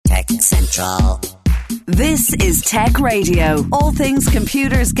Central. This is Tech Radio. All things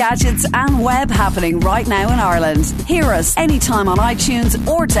computers, gadgets and web happening right now in Ireland. Hear us anytime on iTunes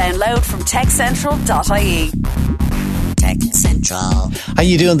or download from techcentral.ie. Tech Central. How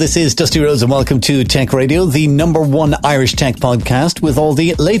you doing? This is Dusty Rhodes and welcome to Tech Radio, the number one Irish tech podcast with all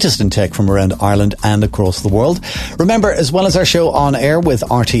the latest in tech from around Ireland and across the world. Remember, as well as our show on air with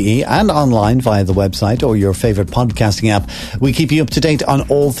RTE and online via the website or your favourite podcasting app, we keep you up to date on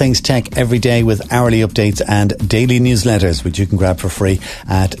all things tech every day with hourly updates and daily newsletters, which you can grab for free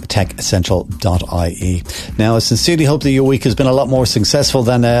at techcentral.ie. Now, I sincerely hope that your week has been a lot more successful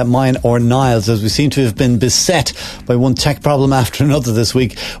than mine or Niall's, as we seem to have been beset by one tech problem after another this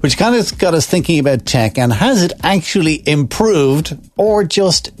week, which kind of got us thinking about tech and has it actually improved or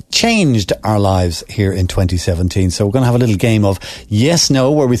just changed our lives here in 2017. So we're going to have a little game of yes,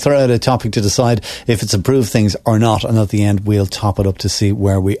 no, where we throw out a topic to decide if it's improved things or not, and at the end we'll top it up to see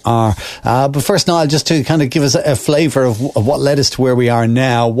where we are. But first, Niall, just to kind of give us a flavour of what led us to where we are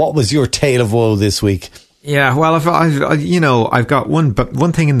now, what was your tale of woe this week? Yeah, well, I've got one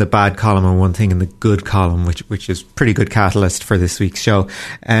thing in the bad column and one thing in the good column, which is pretty good catalyst for this week's show.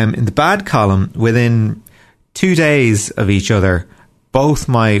 In the bad column, within 2 days of each other, both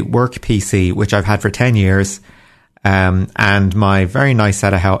my work PC, which I've had for 10 years, and my very nice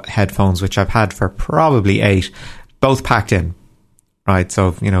set of headphones, which I've had for probably 8, both packed in. Right,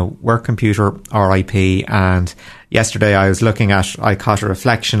 so, work computer, RIP, and yesterday I caught a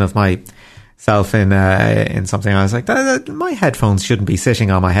reflection of myself in something. I was like, my headphones shouldn't be sitting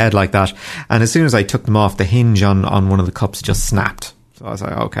on my head like that. And as soon as I took them off, the hinge on one of the cups just snapped. So I was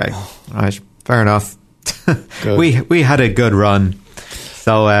like, okay, right, fair enough. We had a good run.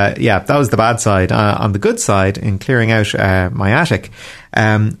 So that was the bad side. On the good side, in clearing out my attic,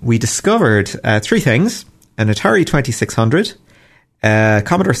 we discovered 3 things: an Atari 2600, a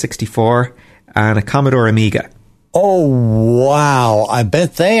Commodore 64, and a Commodore Amiga. Oh, wow. I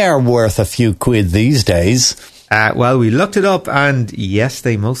bet they are worth a few quid these days. Well, we looked it up, and yes,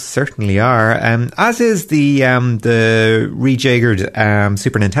 they most certainly are. As is the rejiggered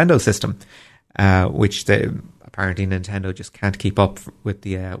Super Nintendo system, which apparently Nintendo just can't keep up with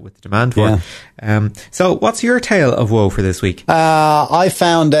the demand for. Yeah. So, what's your tale of woe for this week? I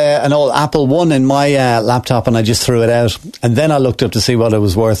found an old Apple One in my laptop, and I just threw it out. And then I looked up to see what it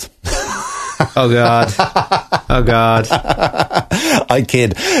was worth. Oh God. Oh God. I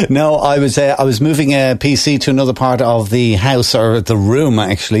kid. No, I was moving a PC to another part of the house, or the room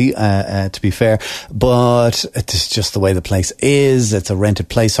actually, to be fair, but it's just the way the place is. It's a rented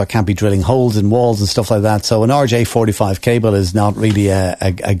place, so I can't be drilling holes in walls and stuff like that. So an RJ45 cable is not really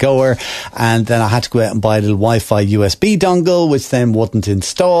a goer. And then I had to go out and buy a little Wi-Fi USB dongle, which then wouldn't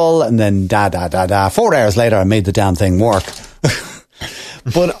install. And then 4 hours later, I made the damn thing work.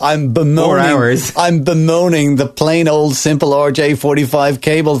 But I'm bemoaning 4 hours. I'm bemoaning the plain old simple RJ45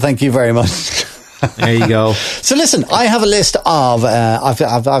 cable. Thank you very much. There you go. So listen, I have a list of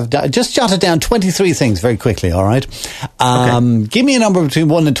I've just jotted down 23 things very quickly. All right. Okay. Give me a number between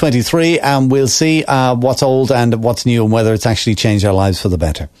 1 and 23, and we'll see what's old and what's new, and whether it's actually changed our lives for the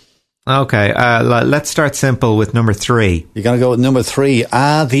better. Okay, let's start simple with number 3. You're going to go with number 3.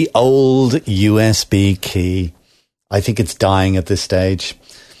 The old USB key. I think it's dying at this stage.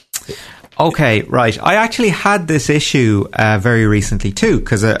 Okay, right. I actually had this issue very recently too,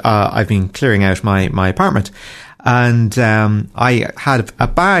 because I've been clearing out my apartment. And I had a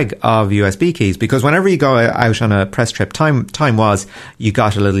bag of USB keys, because whenever you go out on a press trip, time was you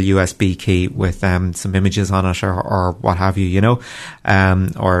got a little USB key with some images on it or what have you,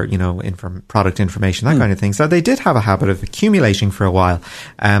 or product information, that kind of thing. So they did have a habit of accumulating for a while,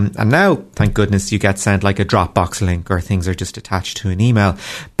 and now, thank goodness, you get sent like a Dropbox link, or things are just attached to an email.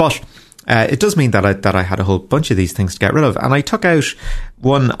 But it does mean that I had a whole bunch of these things to get rid of. And I took out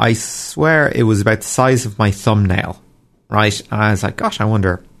one, I swear it was about the size of my thumbnail, right? And I was like, gosh, I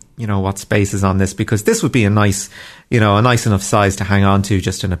wonder, what space is on this, because this would be a nice enough size to hang on to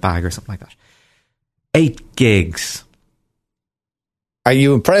just in a bag or something like that. 8 gigs. Are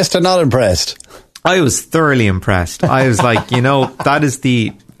you impressed or not impressed? I was thoroughly impressed. I was like, that is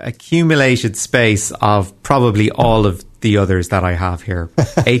the accumulated space of probably all of the others that I have here.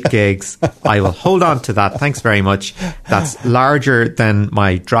 8 gigs. I will hold on to that. Thanks very much. That's larger than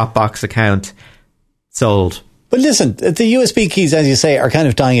my Dropbox account. Sold. But listen, the USB keys, as you say, are kind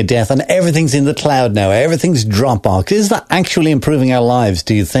of dying a death, and everything's in the cloud now. Everything's Dropbox. Is that actually improving our lives,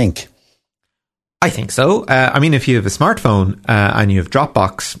 do you think? I think so. If you have a smartphone and you have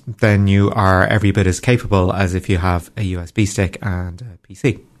Dropbox, then you are every bit as capable as if you have a USB stick and a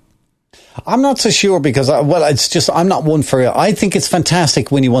PC. I'm not so sure because, it's just, I'm not one for it. I think it's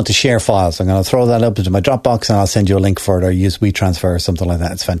fantastic when you want to share files. I'm going to throw that up into my Dropbox and I'll send you a link for it or use WeTransfer or something like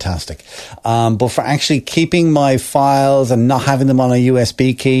that. It's fantastic. But for actually keeping my files and not having them on a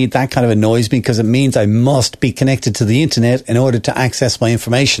USB key, that kind of annoys me because it means I must be connected to the internet in order to access my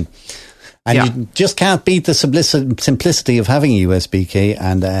information. And you just can't beat the simplicity of having a USB key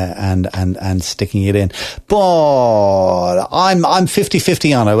and sticking it in. But I'm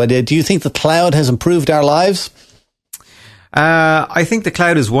 50-50 on it. Do you think the cloud has improved our lives? I think the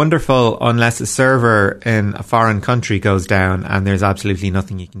cloud is wonderful unless a server in a foreign country goes down and there's absolutely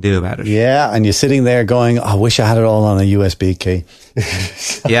nothing you can do about it. Yeah, and you're sitting there going, I wish I had it all on a USB key.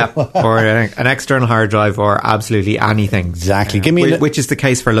 Yeah, or an external hard drive or absolutely anything. Exactly. Which is the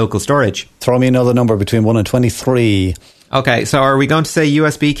case for local storage. Throw me another number between 1 and 23. Okay, so are we going to say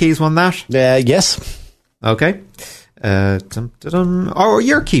USB keys won that? Yes. Okay. Oh,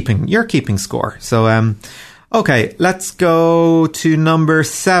 you're keeping score. So, okay, let's go to number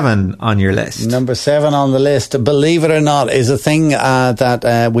 7 on your list. Number 7 on the list, believe it or not, is a thing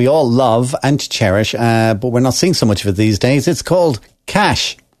that we all love and cherish, but we're not seeing so much of it these days. It's called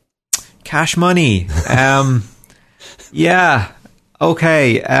cash. Cash money. Yeah.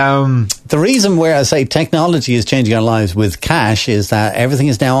 Okay. The reason where I say technology is changing our lives with cash is that everything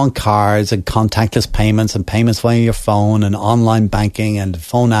is now on cards and contactless payments and payments via your phone and online banking and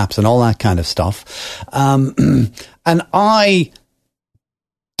phone apps and all that kind of stuff. And I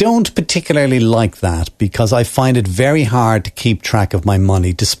don't particularly like that because I find it very hard to keep track of my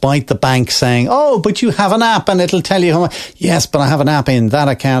money, despite the bank saying, oh, but you have an app and it'll tell you how much. Yes, but I have an app in that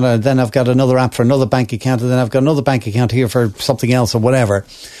account and then I've got another app for another bank account and then I've got another bank account here for something else or whatever.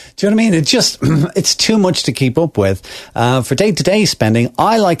 Do you know what I mean? It just, it's too much to keep up with. For day-to-day spending,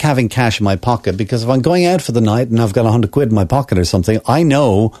 I like having cash in my pocket because if I'm going out for the night and I've got 100 quid in my pocket or something, I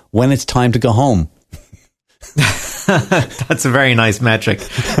know when it's time to go home. That's a very nice metric.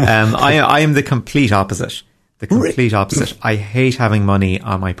 I am the complete opposite. I hate having money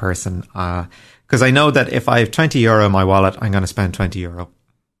on my person because I know that if I have €20 in my wallet, I'm going to spend €20.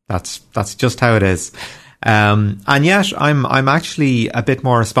 That's just how it is. And yet I'm actually a bit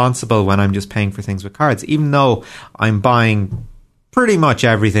more responsible when I'm just paying for things with cards, even though I'm buying pretty much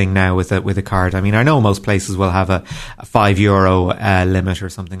everything now with a card. I mean, I know most places will have a €5 limit or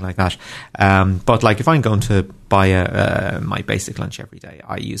something like that. But like if I'm going to buy my basic lunch every day,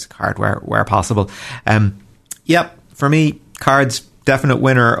 I use a card where possible. Yep, for me, cards, definite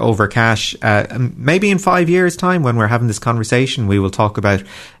winner over cash. Maybe in 5 years' time when we're having this conversation, we will talk about,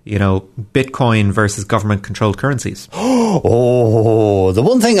 Bitcoin versus government controlled currencies. Oh, the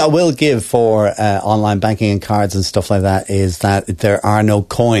one thing I will give for online banking and cards and stuff like that is that there are no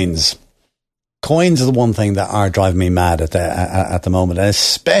coins. Coins are the one thing that are driving me mad at the moment, and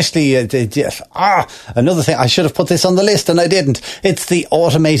especially another thing. I should have put this on the list and I didn't. It's the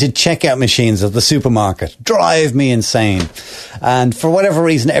automated checkout machines at the supermarket. Drive me insane. And for whatever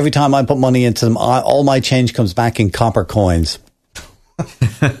reason, every time I put money into them, all my change comes back in copper coins.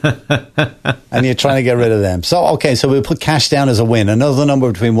 And you're trying to get rid of them. So we'll put cash down as a win. Another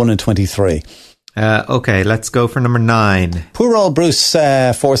number between 1 and 23. Okay, let's go for number 9. Poor old Bruce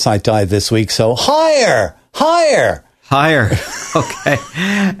Forsyth died this week, so higher. Okay.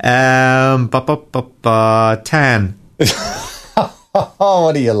 10. Oh,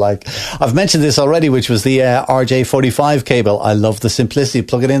 what do you like? I've mentioned this already, which was the RJ45 cable. I love the simplicity.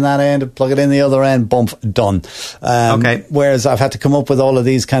 Plug it in that end, plug it in the other end, bump, done. Okay. Whereas I've had to come up with all of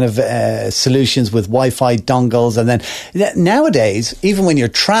these kind of solutions with Wi-Fi dongles. And then nowadays, even when you're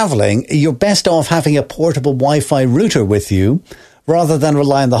traveling, you're best off having a portable Wi-Fi router with you, rather than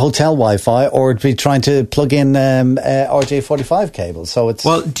rely on the hotel Wi-Fi or be trying to plug in RJ45 cables. So it's...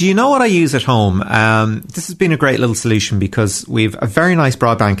 Well, do you know what I use at home? This has been a great little solution because we've a very nice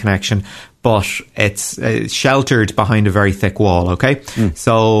broadband connection, but it's sheltered behind a very thick wall, okay?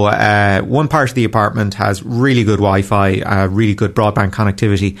 So one part of the apartment has really good Wi-Fi, really good broadband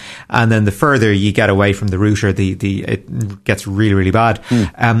connectivity, and then the further you get away from the router, it gets really, really bad.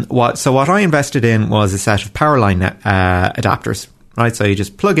 What I invested in was a set of power line adapters, right? So you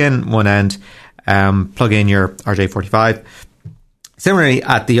just plug in one end, plug in your RJ45, similarly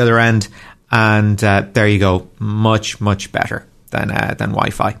at the other end, and there you go, much, much better than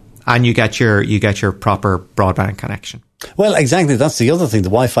Wi-Fi. And you get your proper broadband connection. Well, exactly. That's the other thing. The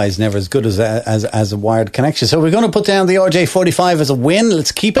Wi-Fi is never as good as a wired connection. So we're going to put down the RJ45 as a win.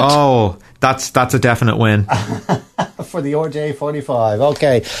 Let's keep it. Oh, that's a definite win. For the RJ45.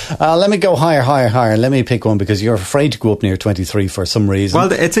 Okay. Let me go higher. Let me pick one because you're afraid to go up near 23 for some reason.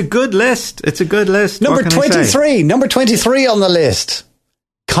 Well, it's a good list. Number 23. Number 23 on the list.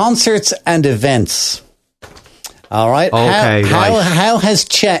 Concerts and events. All right. Okay. How has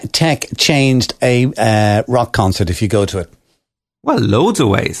tech changed a rock concert if you go to it? Well, loads of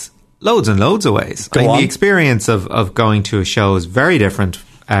ways. Loads and loads of ways. The experience of going to a show is very different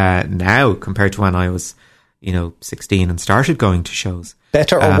now compared to when I was, 16 and started going to shows.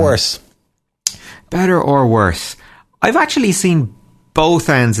 Better or worse? Better or worse? I've actually seen both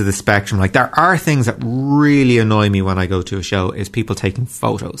ends of the spectrum. Like, there are things that really annoy me when I go to a show is people taking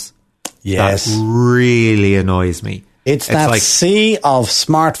photos. Yes. That really annoys me. It's that like, sea of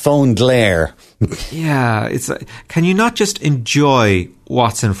smartphone glare. Yeah. It's can you not just enjoy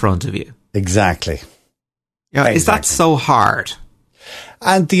what's in front of you? Exactly. Yeah. Is that so hard?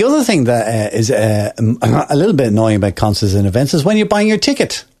 And the other thing that is a little bit annoying about concerts and events is when you're buying your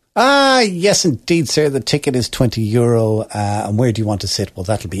ticket. Yes, indeed, sir. The ticket is €20. And where do you want to sit? Well,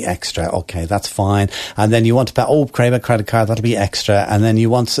 that'll be extra. Okay, that's fine. And then you want to pay, credit card, that'll be extra. And then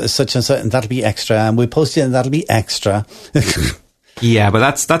you want such and such, and that'll be extra. And we post it, and that'll be extra. Yeah, but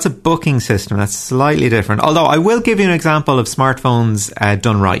that's a booking system. That's slightly different. Although I will give you an example of smartphones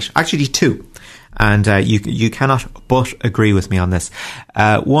done right. Actually, two. And you cannot but agree with me on this.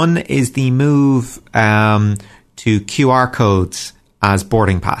 One is the move to QR codes as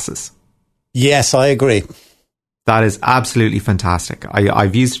boarding passes. Yes, I agree. That is absolutely fantastic.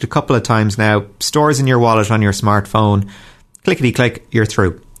 I've used it a couple of times now. Stores in your wallet on your smartphone. Clickety click, you're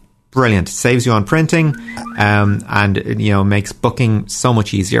through. Brilliant. Saves you on printing, and makes booking so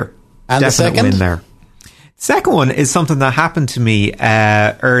much easier. And Definite the second win there. Second one is something that happened to me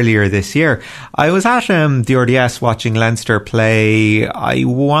earlier this year. I was at the RDS watching Leinster play, I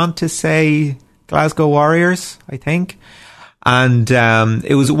want to say Glasgow Warriors, I think. And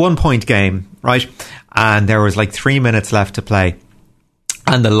it was a 1-point game, right? And there was like 3 minutes left to play.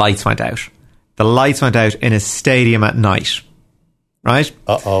 And the lights went out. The lights went out in a stadium at night, right?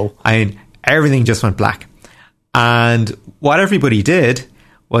 Uh-oh. Everything just went black. And what everybody did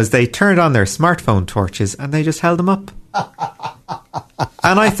was they turned on their smartphone torches and they just held them up.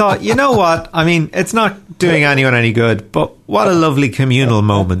 And I thought, you know what? I mean, it's not doing anyone any good, but what a lovely communal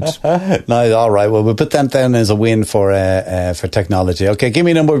moment. No, all right. Well, we'll put that down as a win for technology. Okay, give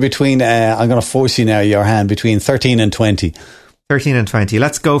me a number between, I'm going to force you now, your hand, between 13 and 20. 13 and 20.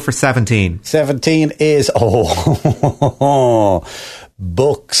 Let's go for 17. 17 is,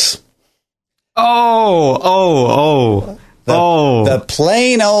 books. The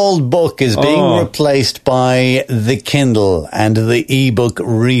plain old book is being replaced by the Kindle and the e-book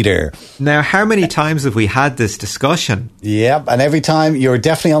reader. Now, how many times have we had this discussion? Yep, and every time you're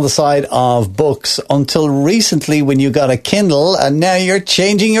definitely on the side of books until recently when you got a Kindle and now you're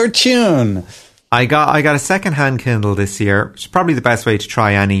changing your tune. I got a second-hand Kindle this year, which is probably the best way to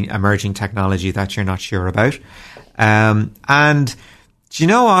try any emerging technology that you're not sure about. And do you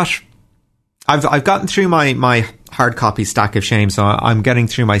know what? I've gotten through my hard copy stack of shame, so I'm getting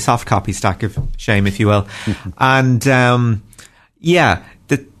through my soft copy stack of shame, if you will. And the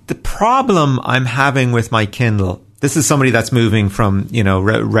problem I'm having with my Kindle, this is somebody that's moving from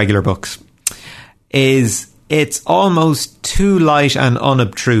regular books, is it's almost too light and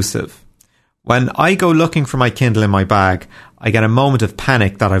unobtrusive. When I go looking for my Kindle in my bag, I get a moment of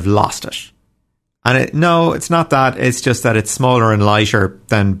panic that I've lost it. And it's not that. It's just that it's smaller and lighter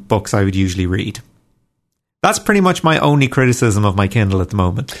than books I would usually read. That's pretty much my only criticism of my Kindle at the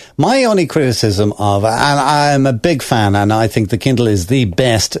moment. My only criticism of, and I'm a big fan, and I think the Kindle is the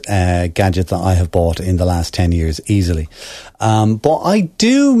best gadget that I have bought in the last 10 years, easily. But I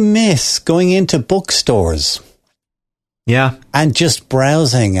do miss going into bookstores. Yeah. And just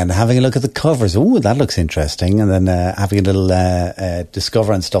browsing and having a look at the covers. Ooh, that looks interesting. And then having a little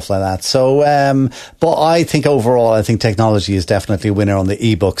discover and stuff like that. So, but I think overall, I think technology is definitely a winner on the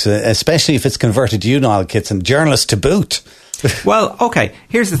ebooks, especially if it's converted email kits and journalists to boot. Well, okay,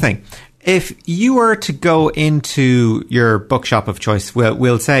 here's the thing. If you were to go into your bookshop of choice,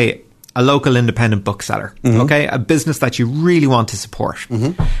 we'll say a local independent bookseller, okay, a business that you really want to support,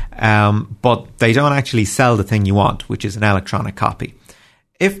 but they don't actually sell the thing you want, which is an electronic copy.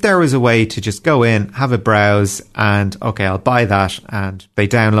 If there was a way to just go in, have a browse, and okay, I'll buy that, and they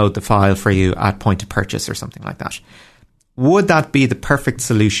download the file for you at point of purchase or something like that, would that be the perfect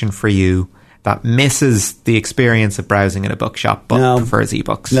solution for you that misses the experience of browsing in a bookshop but prefers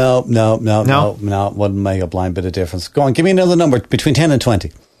ebooks? No, wouldn't make a blind bit of difference. Go on, give me another number between 10 and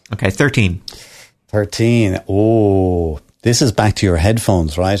 20. Okay, 13. 13. Oh, this is back to your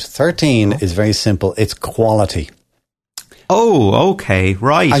headphones, right? 13 is very simple. It's quality. Oh, okay,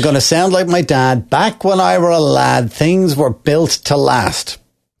 right. I'm going to sound like my dad. Back when I were a lad, things were built to last.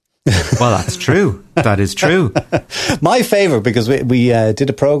 Well, that's true. That is true. My favourite, because we did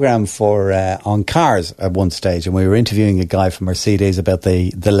a programme for on cars at one stage, and we were interviewing a guy from Mercedes about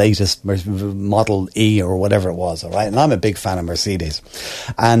the latest Model E or whatever it was, all right? And I'm a big fan of Mercedes.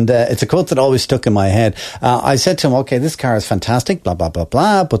 And it's a quote that always stuck in my head. I said to him, okay, this car is fantastic, blah, blah, blah,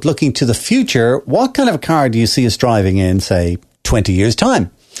 blah, but looking to the future, what kind of a car do you see us driving in, say, 20 years' time?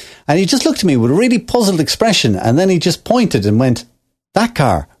 And he just looked at me with a really puzzled expression, and then he just pointed and went, that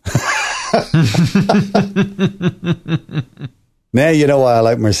car. Now you know why I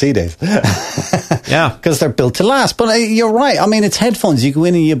like Mercedes. Yeah, because they're built to last. But you're right. I mean, it's headphones. You go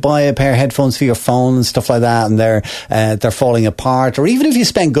in and you buy a pair of headphones for your phone and stuff like that, and they're falling apart. Or even if you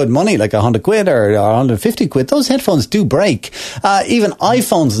spend good money, like £100 or £150, those headphones do break. Even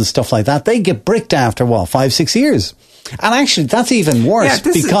iPhones and stuff like that, they get bricked after 5-6 years. And actually, that's even worse,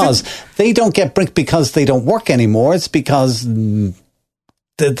 because they don't get bricked because they don't work anymore. It's because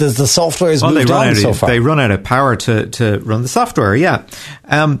the software is moved on so far. They run out of power to run the software, yeah.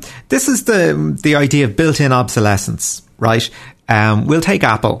 This is the idea of built-in obsolescence, right? We'll take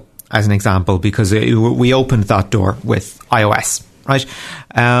Apple as an example, because we opened that door with iOS, right?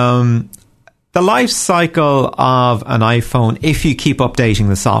 The life cycle of an iPhone, if you keep updating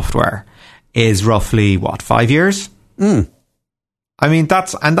the software, is roughly, 5 years? I mean,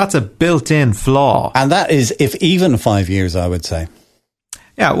 that's a built-in flaw. And that is, if even 5 years, I would say.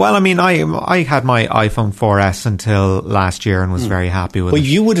 Yeah, well, I mean, I had my iPhone 4S until last year and was very happy with it. Well,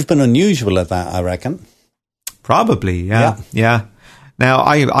 you would have been unusual at that, I reckon. Probably, yeah. Now,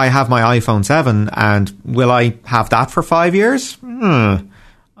 I have my iPhone 7, and will I have that for 5 years? I'm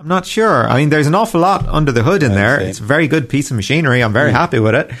not sure. I mean, there's an awful lot under the hood in there. It's a very good piece of machinery. I'm very happy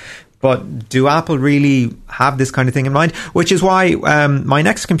with it. But do Apple really have this kind of thing in mind? Which is why my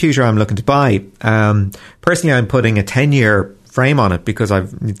next computer I'm looking to buy, personally, I'm putting a 10-year frame on it, because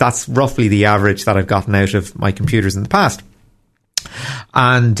that's roughly the average that I've gotten out of my computers in the past.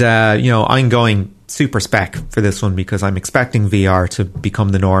 And, I'm going super spec for this one, because I'm expecting VR to become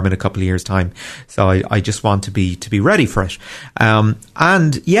the norm in a couple of years' time. So I just want to be ready for it.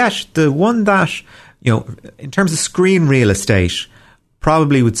 And yet, the one that, in terms of screen real estate,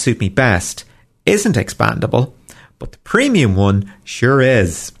 probably would suit me best isn't expandable, but the premium one sure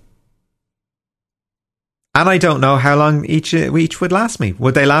is. And I don't know how long each would last me.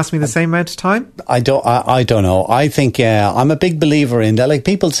 Would they last me the same amount of time? I don't know. I think I'm a big believer in that. Like,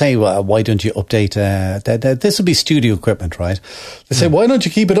 people say, well, why don't you update this would be studio equipment, right? They say, why don't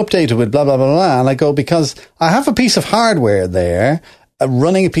you keep it updated with blah, blah, blah, blah? And I go, because I have a piece of hardware there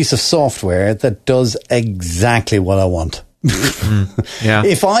running a piece of software that does exactly what I want. Yeah.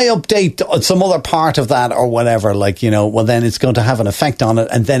 If I update some other part of that or whatever, well, then it's going to have an effect on it,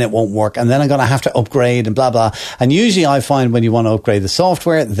 and then it won't work, and then I'm going to have to upgrade and blah, blah. And usually I find when you want to upgrade the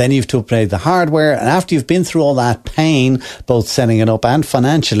software, then you have to upgrade the hardware, and after you've been through all that pain, both setting it up and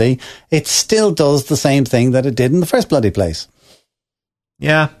financially, it still does the same thing that it did in the first bloody place.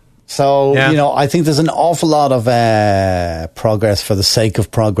 Yeah. So, I think there's an awful lot of progress for the sake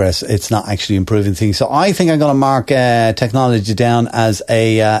of progress. It's not actually improving things. So I think I'm going to mark technology down as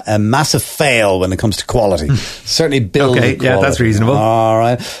a massive fail when it comes to quality. Certainly build quality. Yeah, that's reasonable. All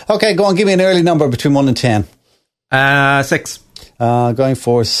right. Okay, go on. Give me an early number between 1 and 10. 6. Going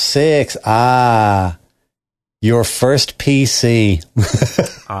for 6. Your first PC.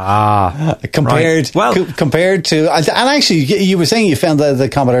 Compared to, and actually you were saying you found the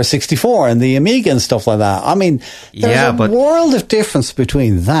Commodore 64 and the Amiga and stuff like that. I mean, there's a world of difference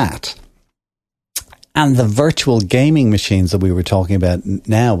between that and the virtual gaming machines that we were talking about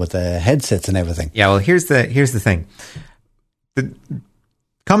now with the headsets and everything. Yeah, well, here's the thing. The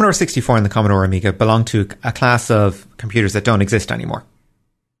Commodore 64 and the Commodore Amiga belong to a class of computers that don't exist anymore.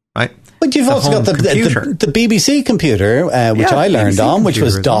 Right? But you've also got the BBC computer, which I learned on, which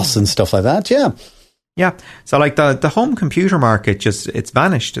was DOS and stuff like that, yeah. Yeah, so like the home computer market, it's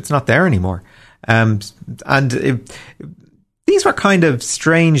vanished. It's not there anymore. These were kind of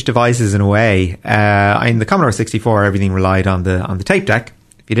strange devices in a way. In the Commodore 64, everything relied on the tape deck.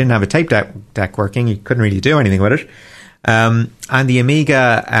 If you didn't have a tape deck working, you couldn't really do anything with it. And the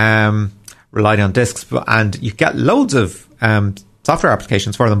Amiga relied on disks, and you get loads of software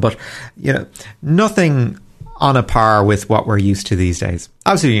applications for them, but nothing on a par with what we're used to these days.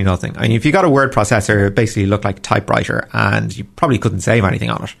 Absolutely nothing. I mean, if you got a word processor, it basically looked like a typewriter, and you probably couldn't save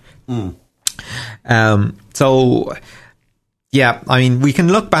anything on it. So yeah, I mean, we can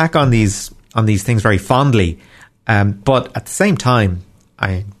look back on these things very fondly, but at the same time,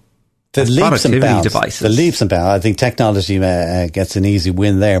 The leaps and productivity bounds. devices. The leaps and bounds. I think technology gets an easy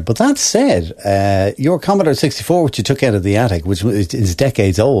win there. But that said, your Commodore 64, which you took out of the attic, which is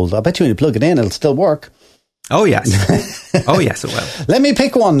decades old, I bet you when you plug it in, it'll still work. Oh, yes. Oh, yes, it will. Let me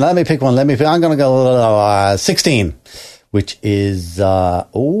pick one. I'm going to go 16, which is,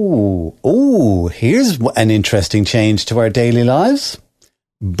 here's an interesting change to our daily lives.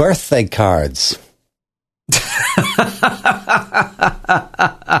 Birthday cards.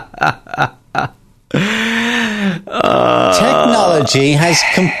 Technology has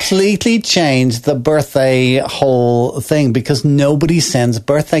completely changed the birthday whole thing because nobody sends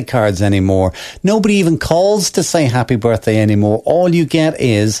birthday cards anymore. Nobody even calls to say happy birthday anymore. All you get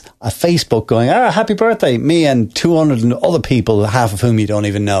is a Facebook going, happy birthday, me and 200 other people, half of whom you don't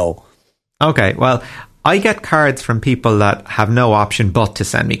even know. Okay, well, I get cards from people that have no option but to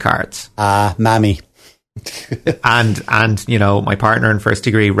send me cards. Mammy. and my partner in first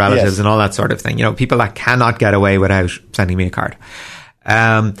degree relatives, yes, and all that sort of thing, people that cannot get away without sending me a card.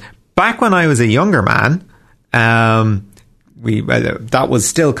 Back when I was a younger man, that was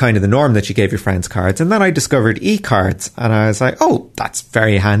still kind of the norm that you gave your friends cards, and then I discovered e-cards and I was like, oh, that's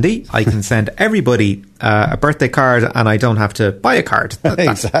very handy. I can send everybody a birthday card and I don't have to buy a card.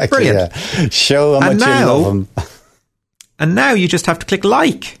 That's exactly, brilliant. Yeah. Show how much you love them. And now you just have to click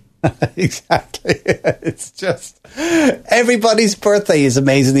like. Exactly. It's just everybody's birthday is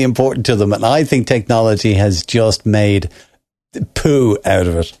amazingly important to them, and I think technology has just made poo out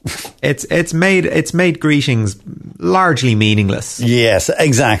of it. It's made greetings largely meaningless. Yes,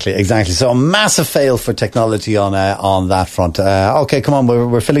 exactly. So a massive fail for technology on that front. Okay, come on,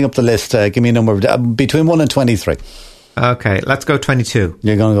 we're filling up the list. Give me a number between 1 and 23. Okay, let's go 22.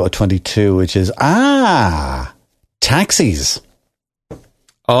 You're going to go 22, which is taxis.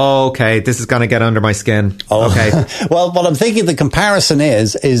 Okay, this is going to get under my skin. Okay. Well, what I'm thinking the comparison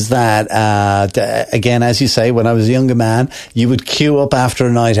is that, again, as you say, when I was a younger man, you would queue up after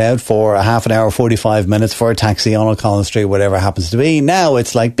a night out for a half an hour, 45 minutes for a taxi on O'Connell Street, whatever it happens to be. Now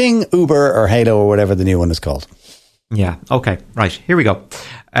it's like Bing, Uber, or Halo, or whatever the new one is called. Yeah, okay, right, here we go.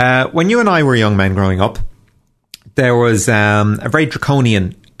 When you and I were young men growing up, there was a very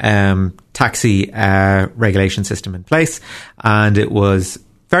draconian taxi regulation system in place, and it was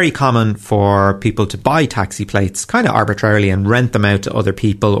very common for people to buy taxi plates kind of arbitrarily and rent them out to other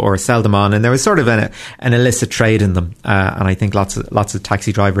people or sell them on, and there was sort of an illicit trade in them, and I think lots of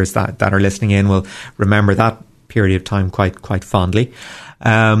taxi drivers that are listening in will remember that period of time quite fondly.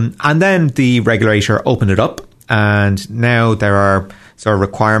 And then the regulator opened it up, and now there are sort of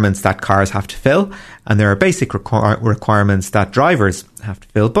requirements that cars have to fill, and there are basic requirements that drivers have to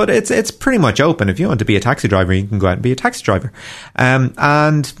fill, but it's pretty much open. If you want to be a taxi driver, you can go out and be a taxi driver.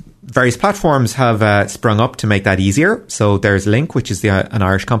 And various platforms have sprung up to make that easier. So there's Link, which is an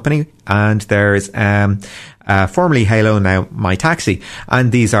Irish company, and there's formerly Halo, now My Taxi.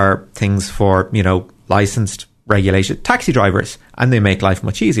 And these are things for, licensed, regulated taxi drivers, and they make life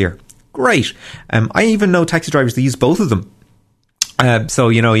much easier. Great. I even know taxi drivers that use both of them. So,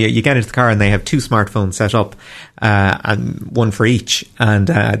 you get into the car and they have two smartphones set up, and one for each. And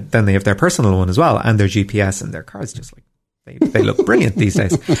then they have their personal one as well, and their GPS, and their cars just they look brilliant these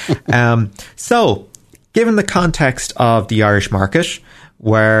days. So, given the context of the Irish market,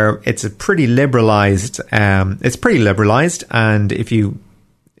 where it's pretty liberalised, and if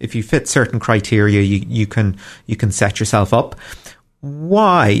you fit certain criteria, you can set yourself up.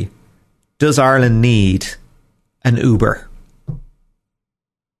 Why does Ireland need an Uber?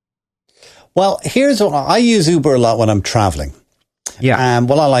 Well, here's what I use Uber a lot when I'm traveling. Yeah. I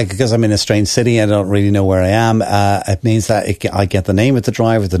like it because I'm in a strange city. I don't really know where I am. It means that I get the name of the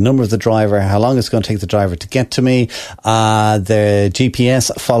driver, the number of the driver, how long it's going to take the driver to get to me. The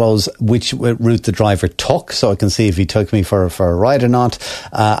GPS follows which route the driver took, so I can see if he took me for a ride or not,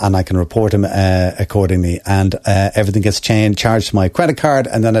 and I can report him accordingly. And everything gets charged to my credit card,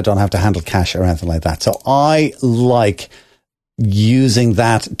 and then I don't have to handle cash or anything like that. So I like using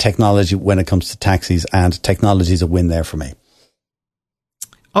that technology when it comes to taxis, and technology is a win there for me.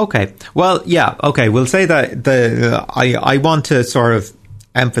 Okay. Well, yeah. Okay. We'll say that I want to sort of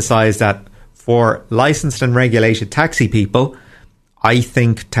emphasize that for licensed and regulated taxi people, I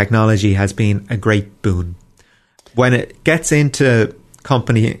think technology has been a great boon. When it gets into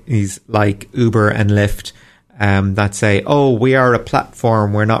companies like Uber and Lyft, that say, oh, we are a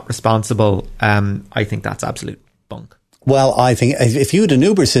platform, we're not responsible, I think that's absolute bunk. Well, I think if you had an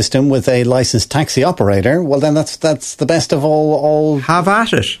Uber system with a licensed taxi operator, well, then that's the best of all. Have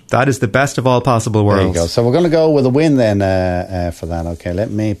at it. That is the best of all possible worlds. There you go. So we're going to go with a win then for that. Okay,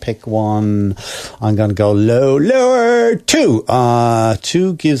 let me pick one. I'm going to go lower. 2.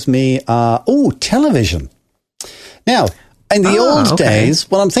 2 gives me television. Now, in the old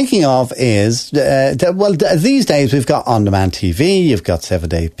days, what I'm thinking of is, these days we've got on-demand TV, you've got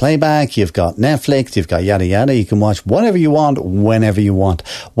 7-day playback, you've got Netflix, you've got yada yada, you can watch whatever you want, whenever you want.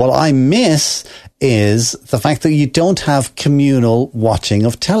 What I miss is the fact that you don't have communal watching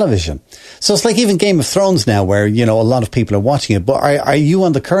of television. So it's like even Game of Thrones now where, a lot of people are watching it. But are you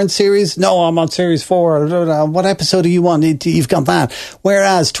on the current series? No, I'm on series 4. What episode are you on? You've got that.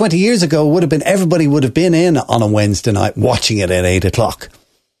 Whereas 20 years ago, everybody would have been in on a Wednesday night watching it at 8 o'clock.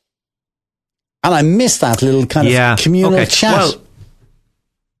 And I miss that little kind of communal chat. Well,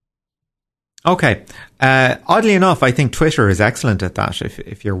 okay. Oddly enough, I think Twitter is excellent at that.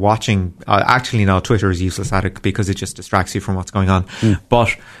 If you're watching, actually no, Twitter is useless at it because it just distracts you from what's going on.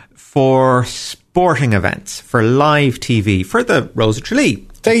 But for sporting events, for live TV, for the Rose of Tralee,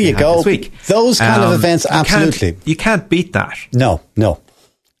 there you go. This week, those kind of events, absolutely, you can't beat that. No.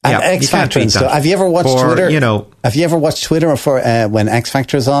 And X Factor and stuff. Have you ever watched Twitter? Have you ever watched Twitter for when X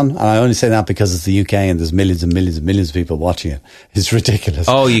Factor is on? And I only say that because it's the UK and there's millions and millions and millions of people watching it. It's ridiculous.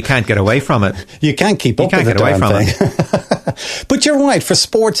 Oh, you can't get away from it. You can't keep up with the damn thing. But you're right. For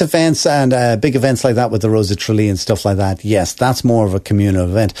sports events and big events like that with the Rose of Tralee and stuff like that, yes, that's more of a communal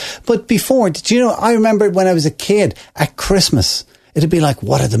event. But before, did you know, I remember when I was a kid at Christmas, it'd be like,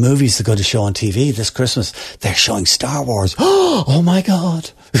 what are the movies they're going to show on TV this Christmas? They're showing Star Wars. Oh my God.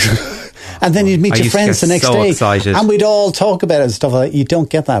 And then you'd meet your friends the next day. Excited. And we'd all talk about it and stuff like that. You don't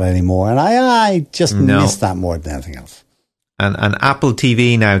get that anymore. And I just miss that more than anything else. And Apple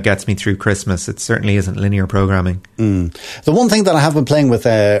TV now gets me through Christmas. It certainly isn't linear programming. The one thing that I have been playing with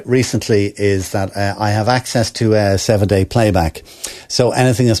recently is that I have access to 7-day playback. So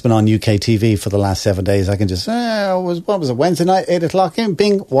anything that's been on UK TV for the last 7 days, I can just, what was it, Wednesday night, 8 o'clock in,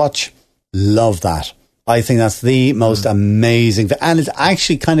 bing, watch. Love that. I think that's the most amazing thing. And it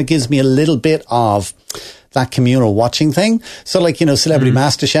actually kind of gives me a little bit of that communal watching thing. So like, Celebrity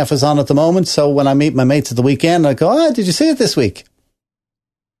MasterChef is on at the moment. So when I meet my mates at the weekend, I go, did you see it this week?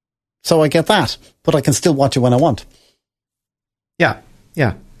 So I get that, but I can still watch it when I want. Yeah.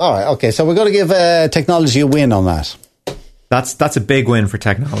 All right. Okay. So we're going to give technology a win on that. That's a big win for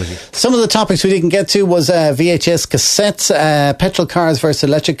technology. Some of the topics we didn't get to was VHS cassettes, petrol cars versus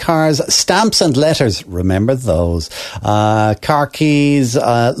electric cars, stamps and letters. Remember those? Car keys,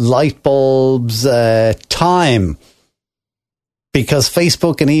 light bulbs, time. Because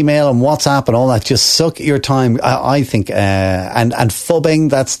Facebook and email and WhatsApp and all that just suck your time, I think. And phubbing,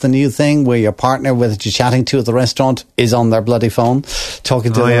 that's the new thing where your partner that you're chatting to at the restaurant is on their bloody phone,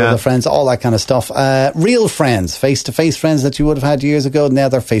 talking to other friends, all that kind of stuff. Real friends, face-to-face friends that you would have had years ago, now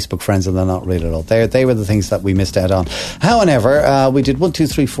they're Facebook friends and they're not real at all. They were the things that we missed out on. However, we did 1, 2,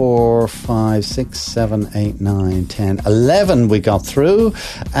 3, 4, 5, 6, 7, 8, 9, 10, 11 we got through.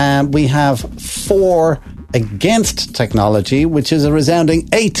 We have 4 against technology, which is a resounding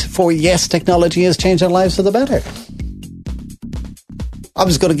 8 for yes, technology has changed our lives for the better. I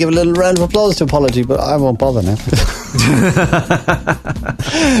was going to give a little round of applause to Apology, but I won't bother now.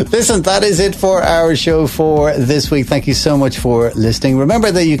 Listen, that is it for our show for this week. Thank you so much for listening. Remember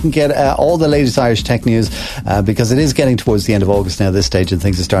that you can get all the latest Irish tech news because it is getting towards the end of August now, this stage, and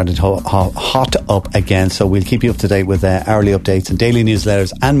things are starting to hot up again. So we'll keep you up to date with hourly updates and daily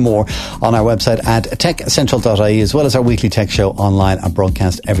newsletters and more on our website at techcentral.ie, as well as our weekly tech show online and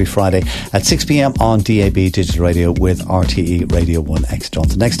broadcast every Friday at 6 p.m. on DAB Digital Radio with RTE Radio 1X. Until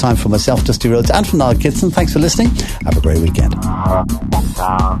next time, from myself, Dusty Rhodes, and from Niall Kitson, thanks for listening. Have a great weekend.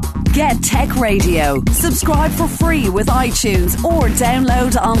 Get Tech Radio. Subscribe for free with iTunes or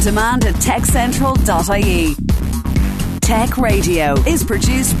download on demand at techcentral.ie. Tech Radio is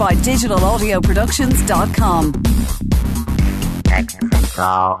produced by digitalaudioproductions.com. Tech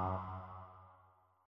Central.